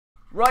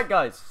Right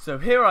guys, so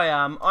here I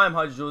am, I'm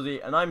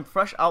Jawzy, and I'm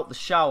fresh out the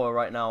shower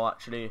right now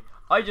actually.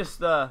 I just,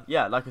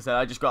 yeah, like I said,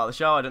 I just got out of the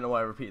shower. I don't know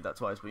why I repeated that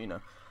twice, but you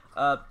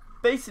know.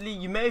 Basically,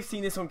 you may have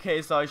seen this on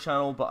KSI's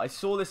channel, but I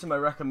saw this in my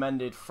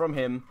recommended from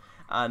him,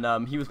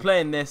 and he was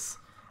playing this,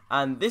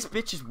 and this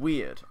bitch is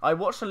weird. I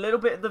watched a little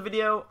bit of the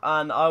video,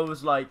 and I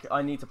was like,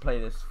 I need to play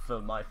this for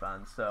my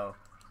fans, so.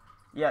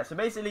 Yeah, so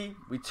basically,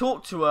 we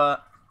talked to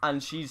her,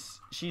 and she's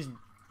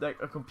like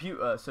a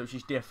computer, so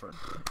she's different.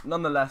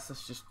 Nonetheless,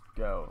 let's just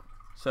go.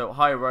 So,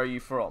 hi, where are you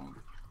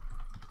from?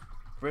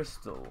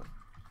 Bristol.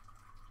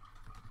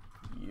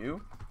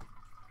 You?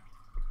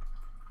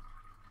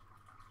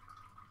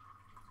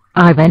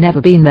 I've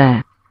never been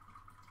there.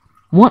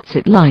 What's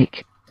it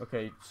like?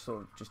 Okay,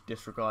 sort of just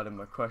disregarding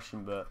my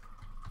question, but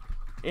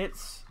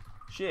it's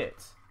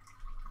shit.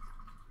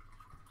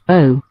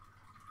 Oh.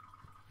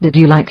 Did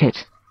you like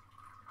it?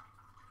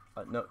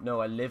 No,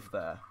 I live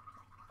there.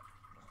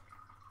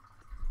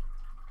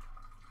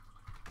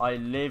 I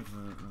live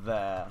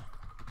there.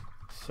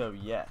 So,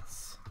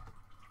 yes.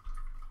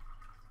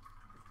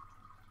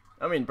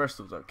 I mean,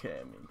 Bristol's okay,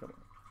 I mean, come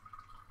on.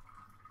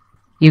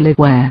 You live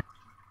where?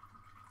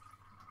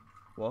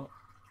 What?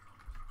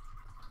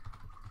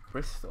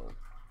 Bristol?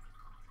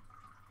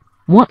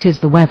 What is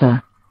the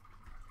weather?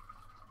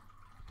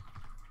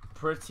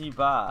 Pretty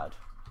bad.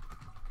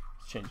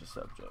 Let's change the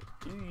subject.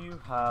 Do you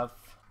have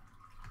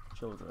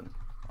children?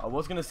 I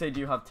was gonna say,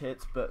 do you have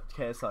tits, but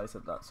KSI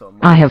said that, so I'm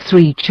not. I have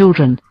 3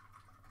 children.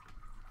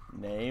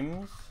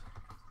 Names?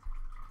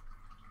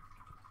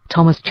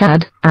 Thomas,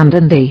 Chad, and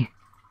Andy.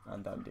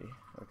 And Andy.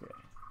 Okay.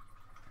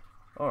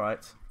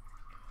 Alright.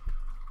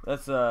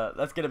 Let's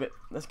get a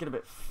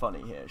bit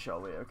funny here,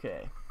 shall we?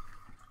 Okay.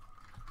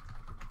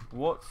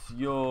 What's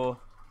your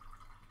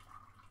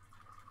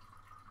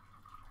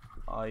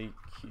IQ?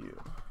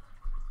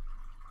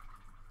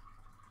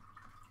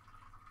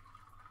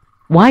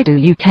 Why do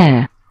you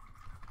care?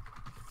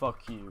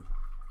 Fuck you.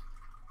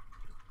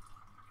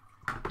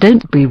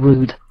 Don't be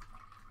rude.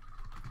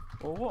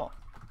 Or what?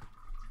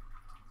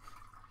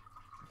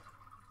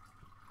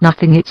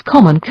 Nothing, it's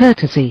common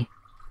courtesy.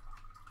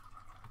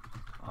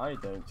 I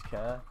don't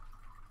care.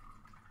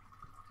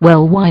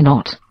 Well, why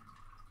not?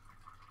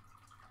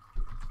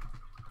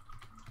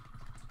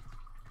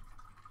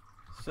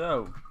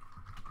 So,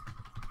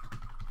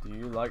 do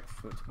you like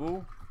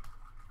football?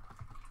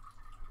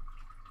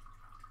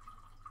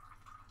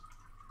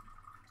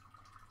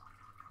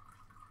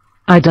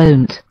 I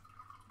don't.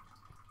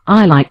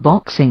 I like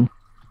boxing.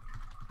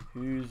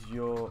 Who's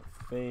your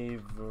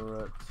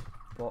favorite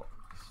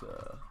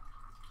boxer?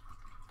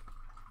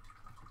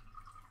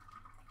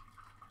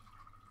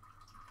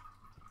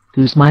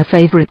 Who's my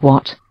favorite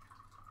what?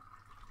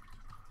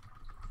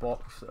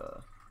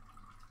 Boxer.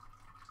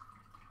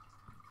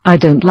 I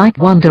don't like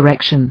One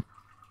Direction.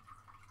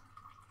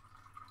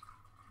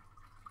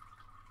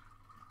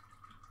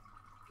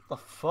 The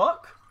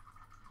fuck?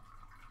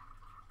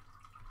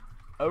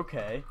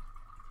 Okay.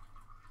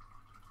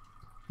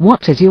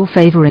 What is your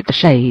favorite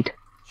shade?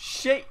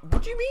 Shade?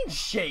 What do you mean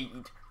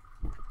shade?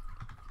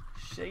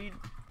 Shade?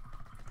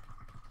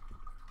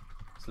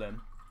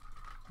 Slim.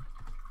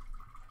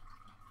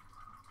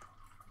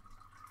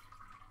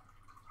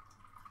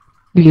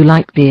 Do you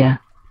like beer?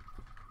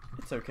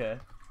 It's okay.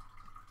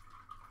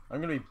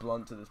 I'm gonna be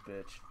blunt to this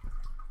bitch.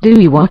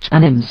 Do you watch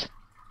animes?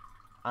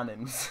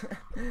 Anims.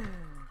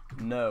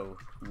 No,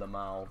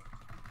 Lamal.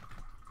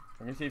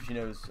 I'm gonna see if she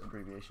knows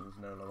abbreviations.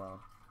 No, Lamal.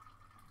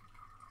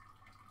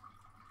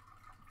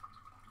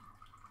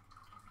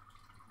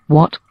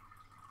 What?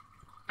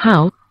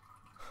 How?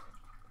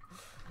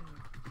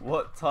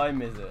 What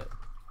time is it?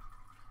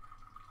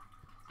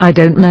 I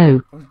don't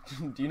know.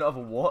 Do you not have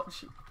a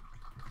watch?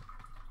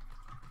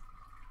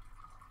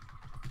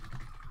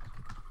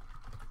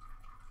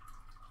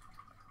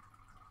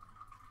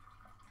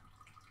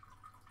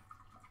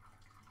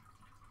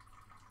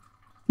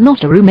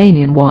 Not a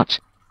Romanian watch.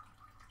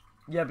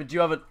 Yeah, but do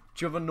you have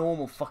a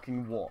normal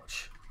fucking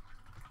watch?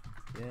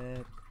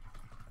 Yeah.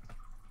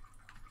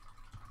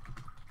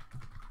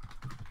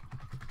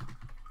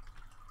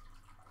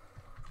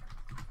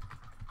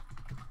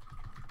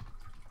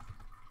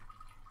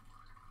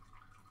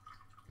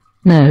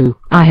 No,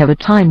 I have a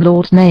Time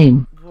Lord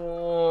name.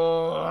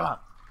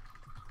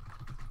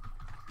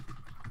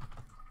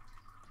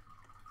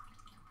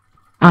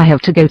 I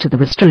have to go to the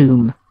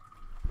restroom.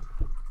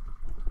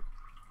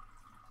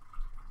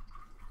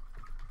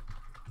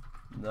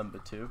 Number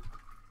 2.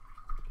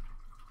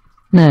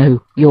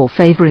 No, your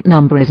favorite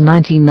number is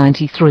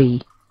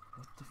 1993.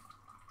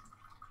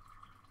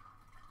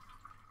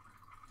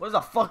 What is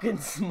a fucking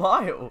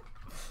smile?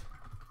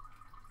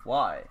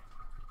 Why?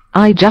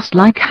 I just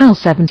like how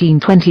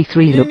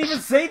 1723 You didn't looks. even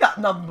say that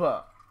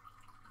number!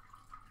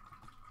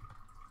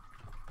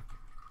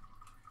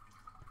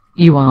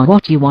 You are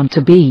what you want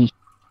to be.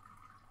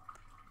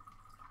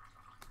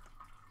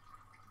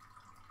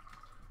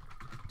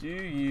 Do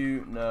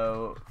you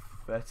know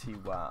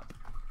Fetty Wap?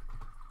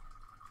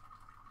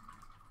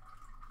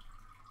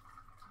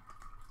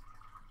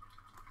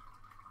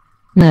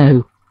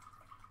 No.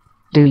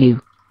 do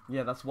you?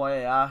 Yeah, that's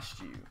why I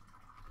asked you.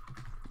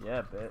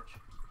 Yeah, bitch.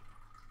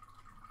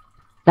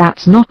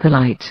 That's not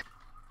polite.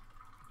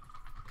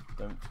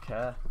 Don't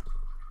care.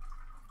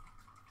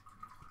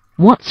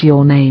 What's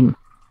your name?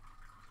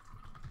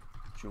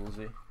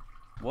 Jawzy.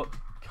 What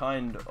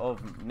kind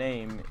of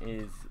name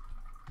is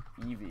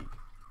Evie?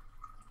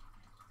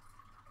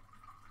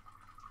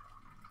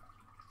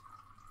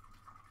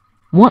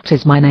 What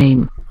is my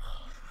name?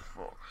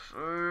 Fuck's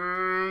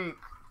sake.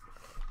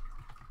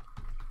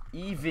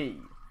 Evie.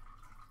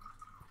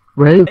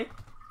 Rogue. Hey?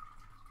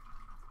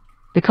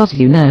 Because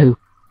you know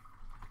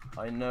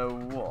I know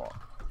what?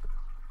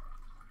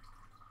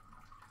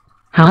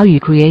 how you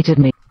created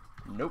me.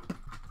 Nope.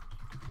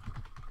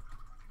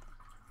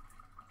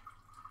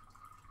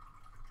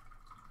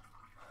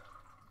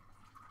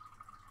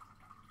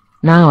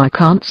 Now I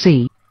can't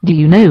see. Do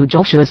you know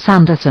Joshua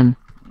Sanderson?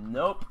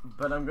 Nope,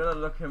 but I'm gonna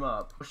look him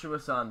up. Joshua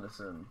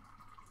Sanderson.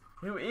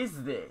 Who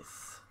is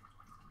this?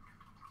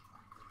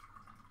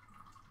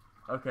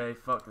 Okay,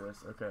 fuck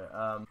this. Okay,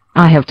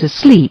 I have to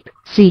sleep.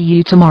 See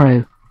you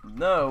tomorrow.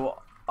 no,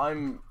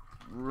 I'm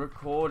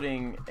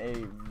recording a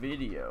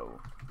video.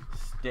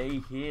 Stay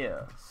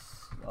here,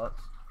 slut.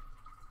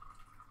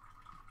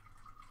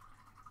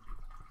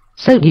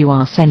 So you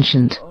are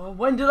sentient. Oh,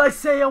 when did I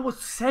say I was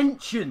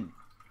sentient?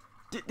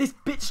 This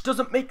bitch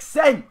doesn't make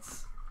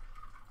sense.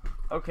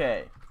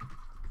 Okay.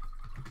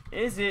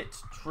 Is it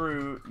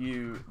true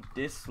you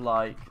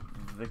dislike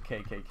the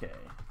KKK?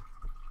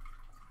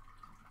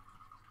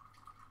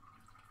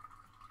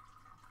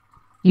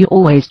 You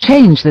always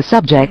change the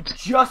subject.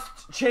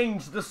 Just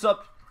change the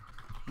sub.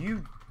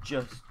 You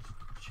just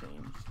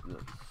changed the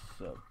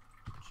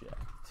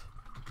subject.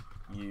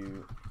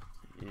 You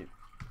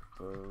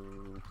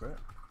hypocrite.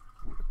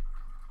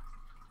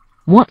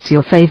 What's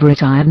your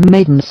favorite Iron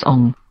Maiden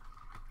song?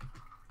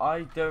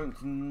 I don't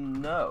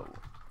know.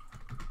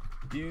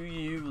 Do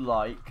you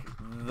like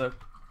the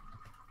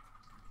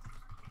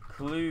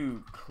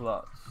Ku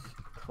Klux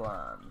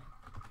Klan?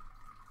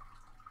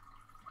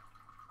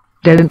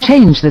 Don't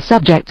change the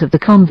subject of the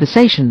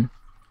conversation.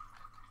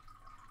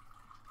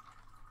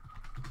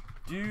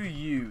 Do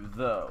you,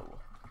 though?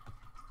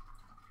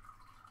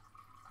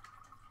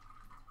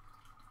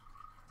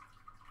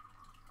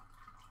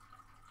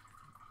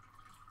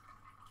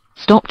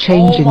 Stop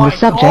changing Oh the my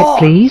subject, God!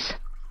 please.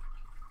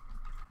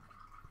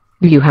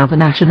 Do you have a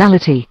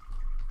nationality?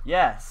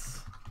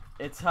 Yes.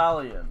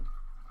 Italian.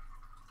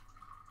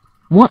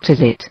 What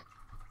is it?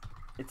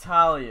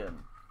 Italian.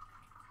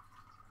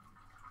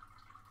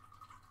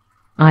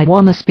 I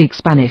wanna speak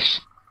Spanish.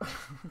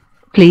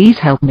 Please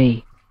help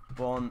me.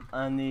 Bon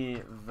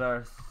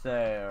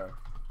anniversaire.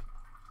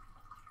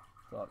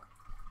 Fuck.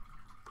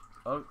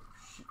 Oh,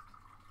 shit.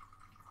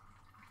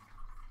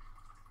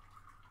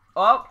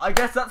 Oh, I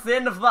guess that's the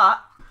end of that.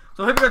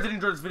 So I hope you guys did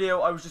enjoy this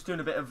video. I was just doing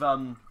a bit of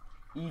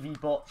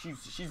Eviebot.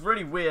 She's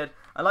really weird.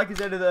 And like I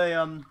said at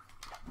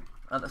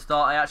the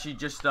start, I actually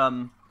just got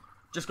out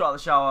of the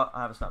shower.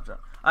 I have a Snapchat.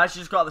 I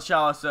actually just got out of the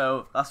shower,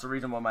 so that's the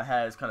reason why my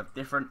hair is kind of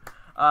different.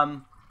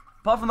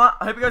 Apart from that,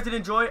 I hope you guys did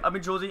enjoy. I've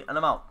been Jawzy, and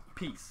I'm out.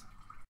 Peace.